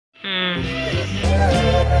Hello,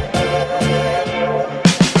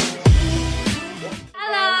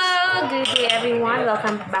 good day everyone.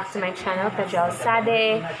 Welcome back to my channel,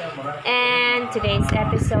 Bday. And today's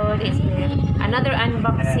episode is another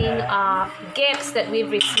unboxing of gifts that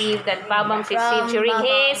we've received, that Babam received during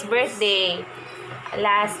his birthday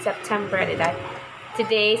last September.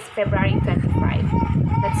 Today's February 25.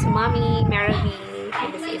 That's Mommy, Merrily,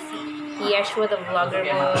 and this is Yeshua the vlogger.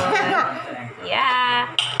 Yeah.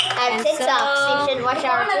 And TikTok, so you should watch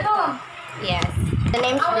our TikTok. Yes. The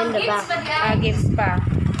name's Linda. Gifts pa.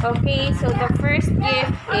 Okay, so the first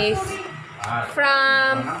gift is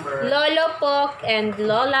from Lolo Pok and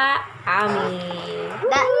Lola Ami.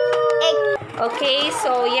 Okay,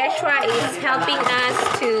 so Yeshua is helping us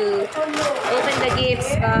to open the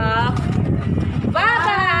gifts of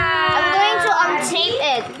Babam. I'm going to untape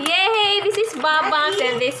it. Yay! This is Babam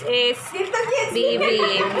and this is Baby.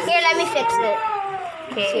 Here, let me fix it.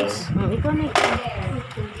 Okay.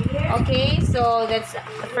 Okay, so that's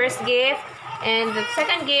the first gift. And the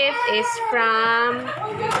second gift is from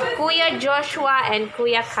Kuya Joshua and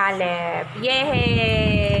Kuya Caleb.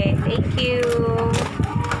 Yay! Thank you.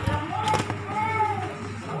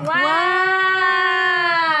 Wow!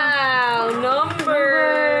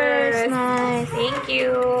 Numbers! Nice. Thank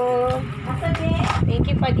you.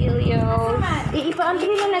 Thank you, Padilio.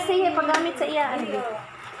 Ipaambili na sa iya, paggamit sa iya.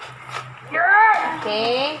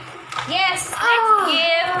 Okay. Yes, next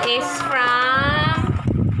gift is from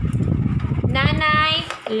Nanay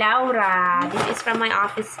Laura. This is from my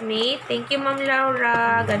office mate. Thank you, Mom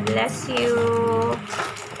Laura. God bless you.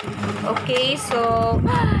 Okay, so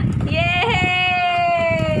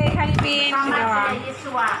yay! Halipin.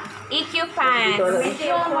 EQ pants.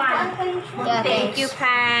 Yeah, Thank you,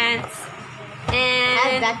 pants.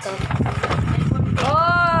 And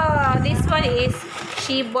oh, this one is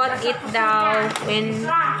she bought it down when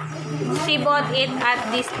she bought it at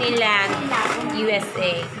Disneyland,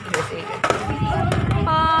 USA.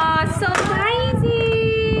 Oh, so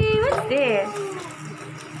crazy! What's this?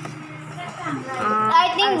 I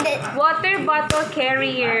think that Water bottle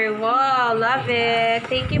carrier. Wow, love it.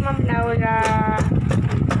 Thank you, Mom Laura.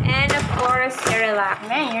 And of course, Cerelac.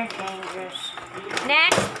 man, you're dangerous.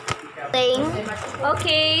 Next. Thing.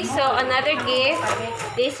 Okay, so another gift.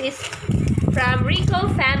 This is from Rico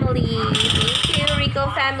family. Thank you, Rico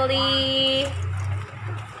family.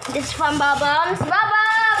 This is from Babam's.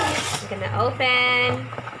 Babam! I'm gonna open.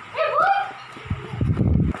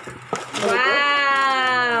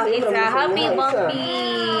 Wow, it's a Happy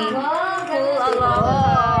Bumpy Pull Along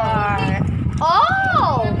car.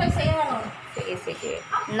 Oh! Sige.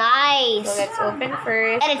 Nice. So let's open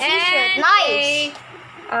first. And a t-shirt. Nice.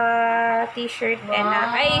 A t-shirt and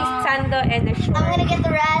sando and a short. I'm gonna get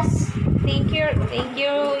the rest. Thank you,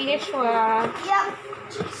 Yeshua. Yep.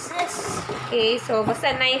 Jesus. Okay, so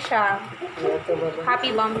basta nice siya.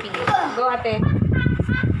 Happy Bumpy. Go, ate.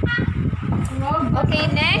 Okay,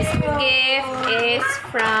 next gift is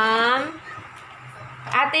from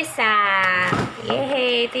Ate Sam.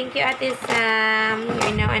 Yay! Thank you, Ate Sam.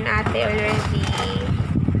 You're now an ate already.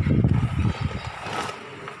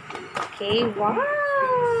 Okay, wow!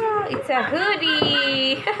 It's a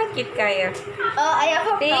hoodie. Cute kayo. I have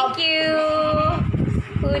a Thank you.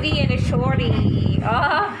 Hoodie and a shorty.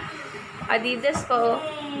 Oh, Adidas po.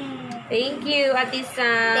 Thank you, Ate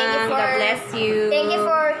Sam. Thank you God bless you. Thank you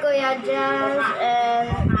for Kuya Jazz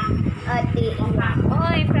and Ate Iya.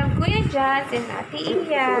 Oy, from Kuya Jazz and Ate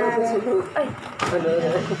Iya. Ay.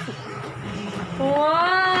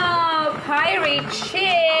 Wow! Pirate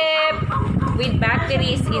ship with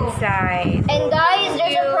batteries inside. And guys,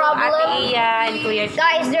 there's a Ate problem. Iya and Kuya Jazz.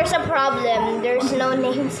 Guys, there's a problem. There's no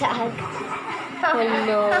name tag.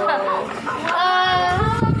 Hello.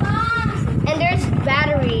 And there's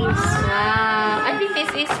batteries. I think this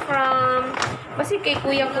is from kasi kay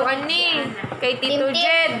Kuya ko ani, kay Tito Tim Tim.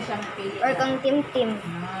 Jed. Or kang Tim Tim.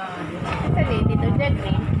 Ito Tito Jed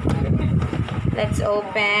ni. Let's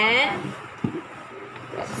open.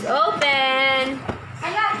 Let's open.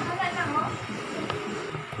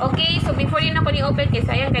 Okay, so before yun ako ni-open, kaya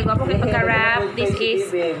sayang kay gwapo kay pagka-wrap. This is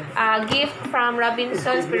a gift from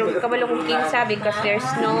Robinsons, pero kabalo kong kinsa because there's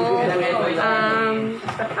no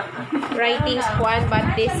writings one, but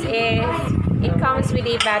this is, it comes with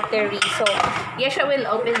a battery. So, Yesha will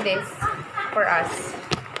open this for us.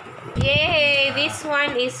 Yay! This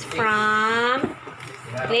one is from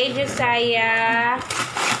Play Josiah.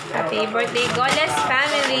 Happy birthday, Goles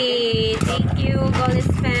family. Thank you, Goles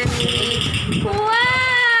family. Wow!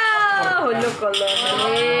 Look,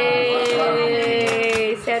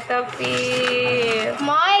 yay! Set up it.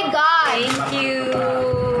 My God. Thank you.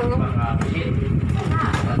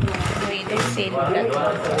 send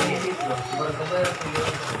that.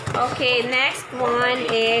 Okay, next one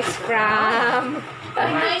is from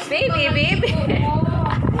baby.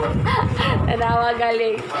 Tanawa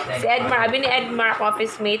galing. Si Edmar, abi ni Edmar,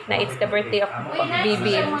 office mate na it's the birthday of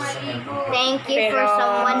Bibims. Thank you Pero, for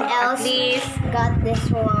someone else at least, got this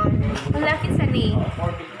one. wala kinsa ni.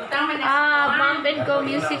 Bump and Go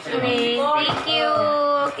Music Lane. Thank you.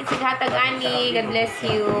 Kinsighatag ani. God bless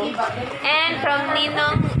you. And from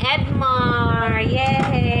Ninong Edmar.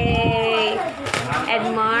 Yay!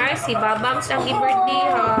 Edmar, si Babam siyang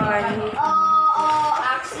i-birthdayhan.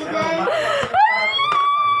 Accident.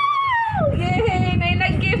 Yay! Nay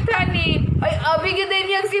nag-gift honey. Ay, abigyan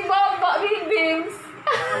din niyang si Baba, Bibings.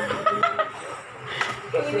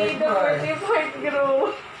 Hindi the birthday part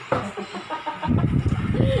grow.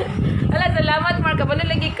 Ala, salamat Mark. Kapag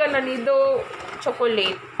nalagi ka na nido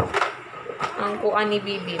chocolate. Ang kuha ni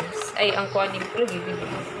Bibims. Ay, ang kuha ni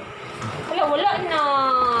Bibims. Wala na.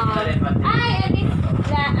 Ay, anis.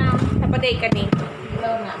 Napaday ka ni.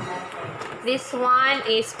 This one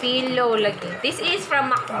is pillow lagi. This is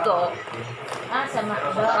from McDo. Sa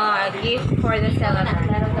McDo. Gift for the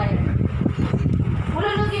celebrant. Wala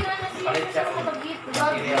lagi na siya makapag-gift.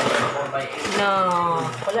 No.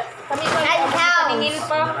 Wala. Kami ba? Paningil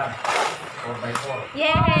pa.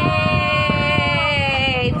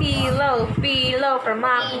 Yay! Pillow from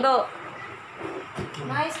McDo.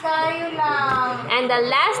 Nice tayo lang. And the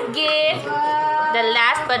last gift, the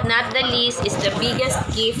last but not the least, is the biggest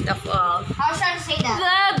gift of all. How should I say that?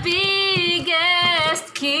 The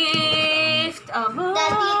biggest gift of all. The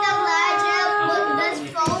Tita Laja put this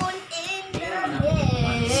phone in your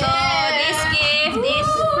head. So, this gift is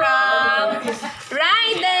from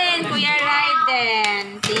Raiden, Kuya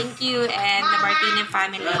Raiden. Thank you, and the Martinez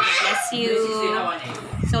family. God bless you.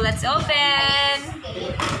 So, let's open.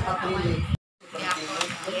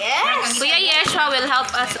 Yes. Kuya Yeshua will help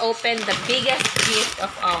us open the biggest gift of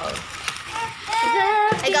all.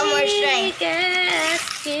 I got more strength.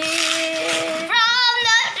 Biggest gift. From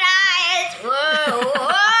the giants. Whoa.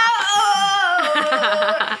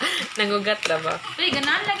 Nagugat na ba? Uy,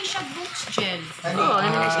 ganahan lagi siya books, Jel. Oo,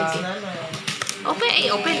 ano na siya? Open,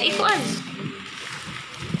 open. Ikuan.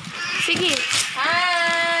 Sige.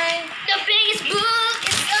 Hi. The biggest book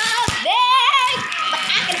is so big, but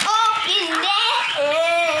I can open it.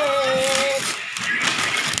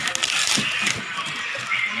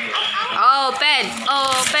 Open.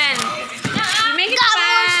 You make it Got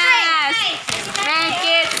more fast. strength. Make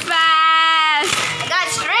it fast. I got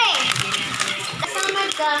strength. That's how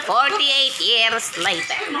much 48 years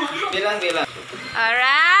later. Bilang.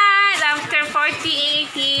 Alright, after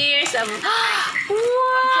 48 years of wow!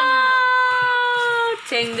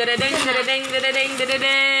 Ding da ding da ding da ding da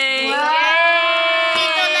ding.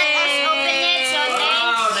 Tito, let us open it. So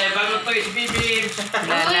Wow, dahil bago to is Bibim.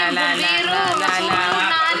 La.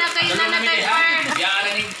 Naana kayo na nag-fire.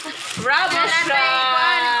 Yaran ni. Bravo,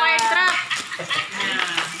 Fire trap.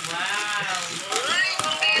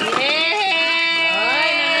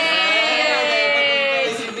 Yay!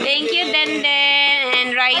 Thank you, Denden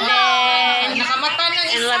and Raiden Nakamata ng and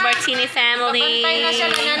isa. Labertini family. Pantay na siya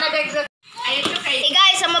nananagay. hey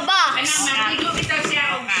guys, I'm a box.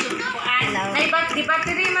 Ay, di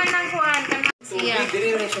battery man ng kuhan. Siya. Diri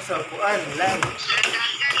rin siya sa upuan. Lang.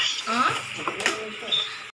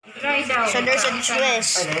 Try daw. So there's a Swiss.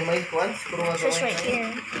 Ay, may kuan. Swiss right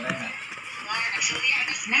here.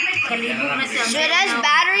 Kalibog na siya. So it has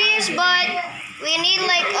batteries, but we need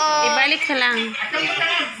like Ibalik ka lang.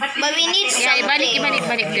 but we need Yeah, something.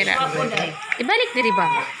 ibalik dira. Ibalik diri ba?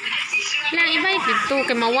 Lang, ibalik dito.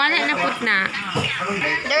 Kay mawala na put na.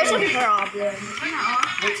 There's a problem.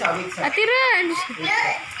 Atira.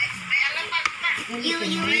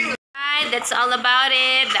 Alright, that's all about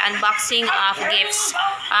it. The unboxing of gifts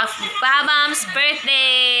of Babam's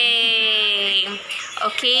birthday.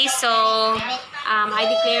 Okay, so I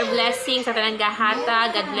declare blessings sa tanang gahata.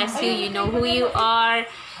 God bless you. You know who you are.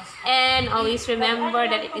 And always remember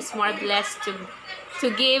that it is more blessed to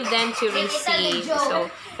give than to receive. So,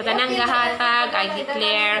 sa tanang gahatag, I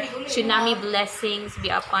declare tsunami blessings be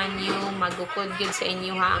upon you. Magukod yun sa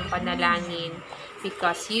inyo ha ang panalangin.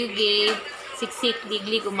 Because you gave, siksik,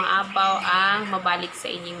 diglig, umaabaw ang mabalik sa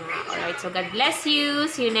inyo ha. Alright, so God bless you.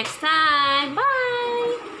 See you next time.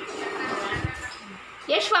 Bye!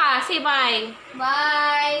 Yeshua, say bye.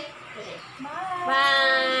 Bye.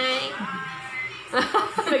 Bye!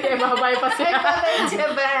 Nagkaya pa siya. Why did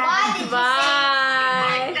you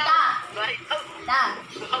Bye! say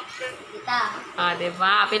Tita? Ah,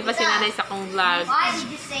 diba? Apil pa si nanay sa kong vlog. Why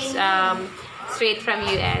did you say Straight from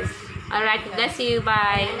US. Alright, bless you.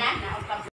 Bye.